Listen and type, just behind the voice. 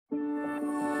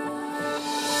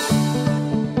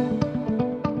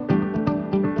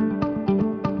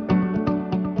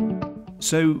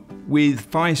So with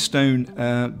Firestone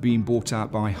being bought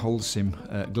out by Holcim,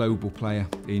 a global player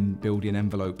in building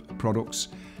envelope products,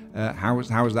 how is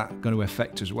that going to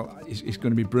affect us? Well, it's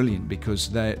going to be brilliant because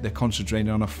they're concentrating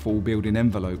on a full building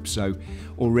envelope. So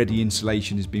already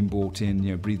insulation has been bought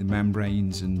in, breathing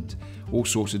membranes and all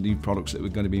sorts of new products that we're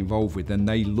going to be involved with. Then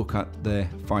they look at their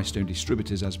Firestone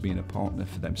distributors as being a partner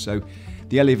for them. So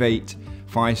the Elevate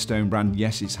Firestone brand,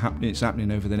 yes, it's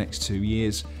happening over the next 2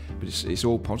 years, but it's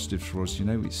all positive for us.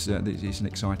 It's an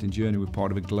exciting journey. We're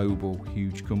part of a global,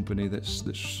 huge company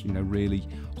that's really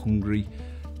hungry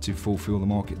to fulfill the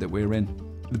market that we're in.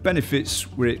 The benefits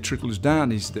where it trickles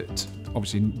down is that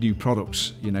obviously new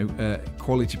products,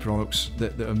 quality products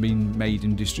that are being made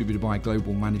and distributed by a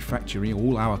global manufacturer.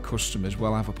 All our customers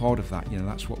will have a part of that.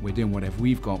 That's what we're doing. Whatever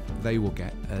we've got, they will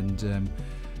get, and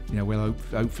we'll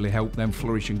hopefully help them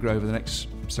flourish and grow over the next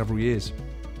several years.